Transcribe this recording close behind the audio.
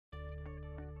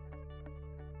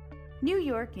New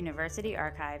York University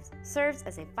Archives serves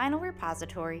as a final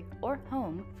repository or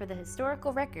home for the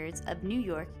historical records of New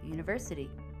York University.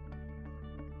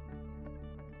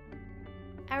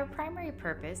 Our primary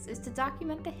purpose is to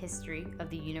document the history of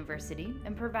the university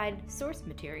and provide source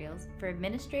materials for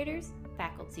administrators,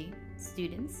 faculty,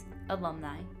 students,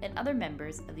 alumni, and other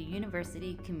members of the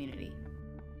university community.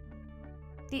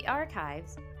 The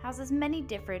archives houses many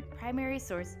different primary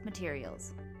source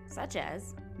materials, such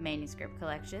as manuscript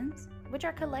collections, which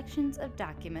are collections of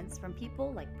documents from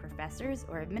people like professors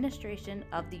or administration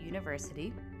of the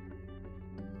university,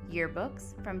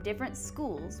 yearbooks from different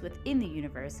schools within the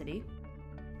university,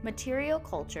 material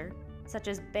culture, such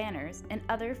as banners and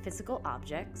other physical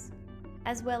objects,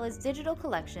 as well as digital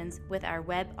collections with our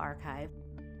web archive.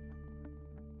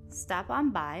 Stop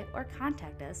on by or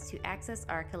contact us to access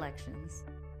our collections.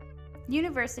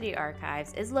 University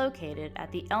Archives is located at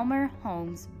the Elmer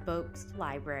Holmes Boakes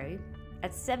Library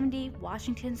at 70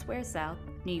 Washington Square South,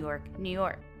 New York, New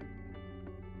York.